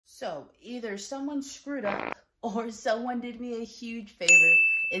So either someone screwed up or someone did me a huge favor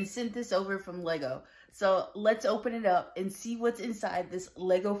and sent this over from Lego. So let's open it up and see what's inside this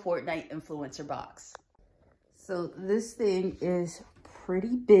LEGO Fortnite Influencer Box. So this thing is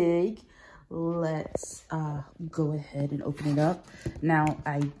pretty big. Let's go ahead and open it up. Now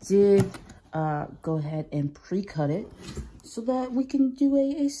I did go ahead and pre-cut it so that we can do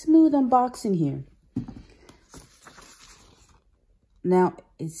a smooth unboxing here. Now,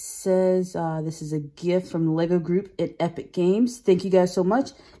 it says this is a gift from the LEGO Group at Epic Games. Thank you guys so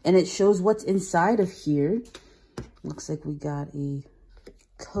much. And it shows what's inside of here. Looks like we got a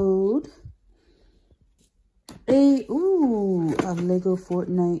code. A LEGO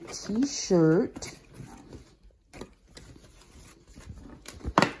Fortnite t-shirt.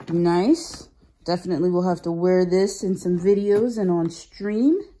 Nice. Definitely will have to wear this in some videos and on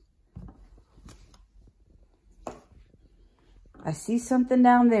stream. I see something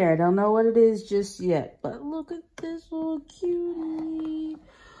down there. I don't know what it is just yet. But look at this little cutie.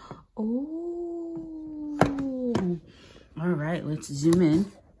 Oh. All right, let's zoom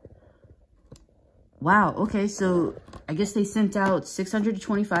in. Wow, okay, so I guess they sent out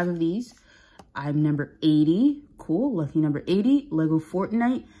 625 of these. I'm number 80. Cool, lucky number 80. LEGO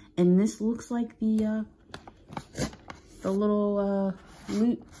Fortnite. And this looks like the little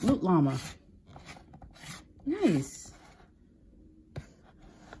loot llama. Nice.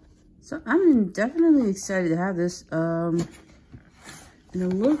 So I'm definitely excited to have this. And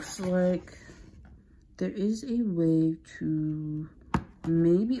it looks like there is a way to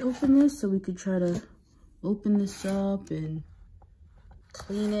maybe open this, so we could try to open this up and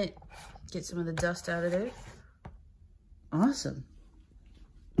clean it, get some of the dust out of there. Awesome.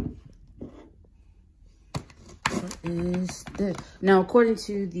 What is this? Now, according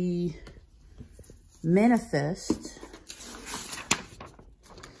to the manifest,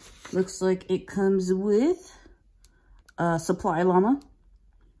 looks like it comes with a supply llama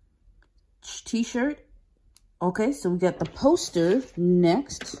t-shirt. Okay, so we got the poster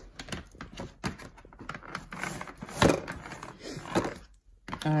next.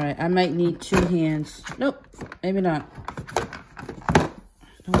 All right, I might need 2 hands. Nope, maybe not. I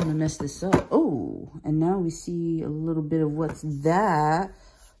don't want to mess this up. Oh, and now we see a little bit of what's that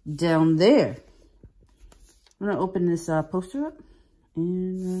down there. I'm going to open this poster up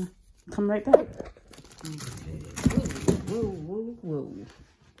and come right back. Okay. Whoa.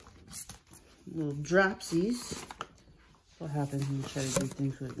 Little dropsies. What happens when you try to do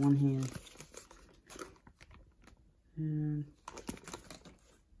things with one hand? And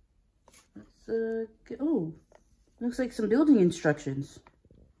oh, looks like some building instructions.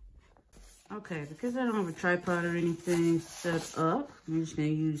 Okay, because I don't have a tripod or anything set up, I'm just going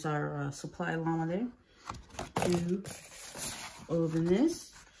to use our supply llama there to open this.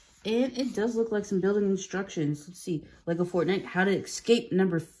 And it does look like some building instructions. Let's see. LEGO Fortnite, how to escape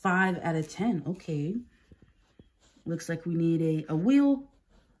number 5 out of 10. Okay. Looks like we need a wheel.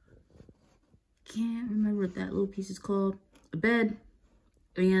 Can't remember what that little piece is called. A bed.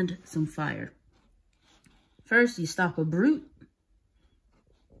 And some fire. First, you stop a brute.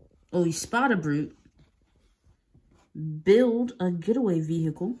 Oh, you spot a brute. Build a getaway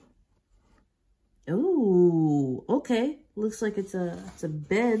vehicle. Oh, okay. Looks like it's a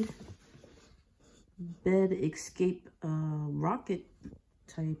bed escape rocket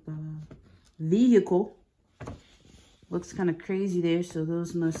type vehicle. Looks kind of crazy there, so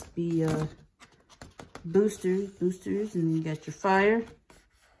those must be boosters, and then you got your fire.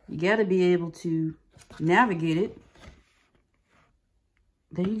 You got to be able to navigate it.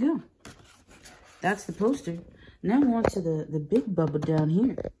 There you go. That's the poster. Now on to the big bubble down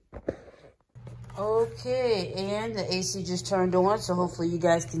here. Okay, and the AC just turned on, so hopefully you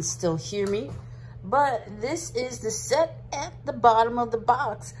guys can still hear me. But this is the set at the bottom of the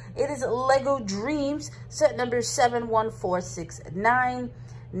box. It is LEGO Dreams, set number 71469,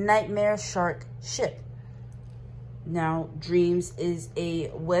 Nightmare Shark Ship. Now, Dreams is a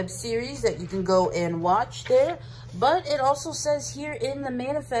web series that you can go and watch there. But it also says here in the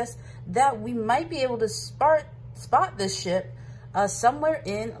manifest that we might be able to spot this ship somewhere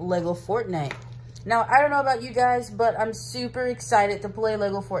in LEGO Fortnite. Now, I don't know about you guys, but I'm super excited to play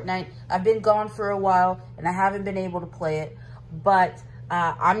LEGO Fortnite. I've been gone for a while, and I haven't been able to play it. But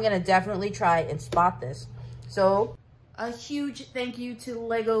I'm going to definitely try and spot this. So, a huge thank you to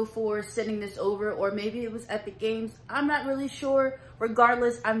LEGO for sending this over, or maybe it was Epic Games. I'm not really sure.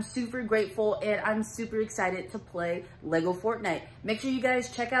 Regardless, I'm super grateful, and I'm super excited to play LEGO Fortnite. Make sure you guys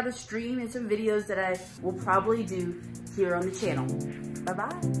check out a stream and some videos that I will probably do here on the channel.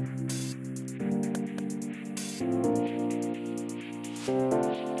 Bye-bye.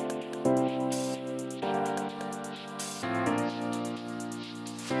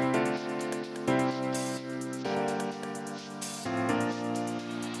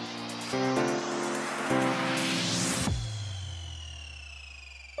 Bye.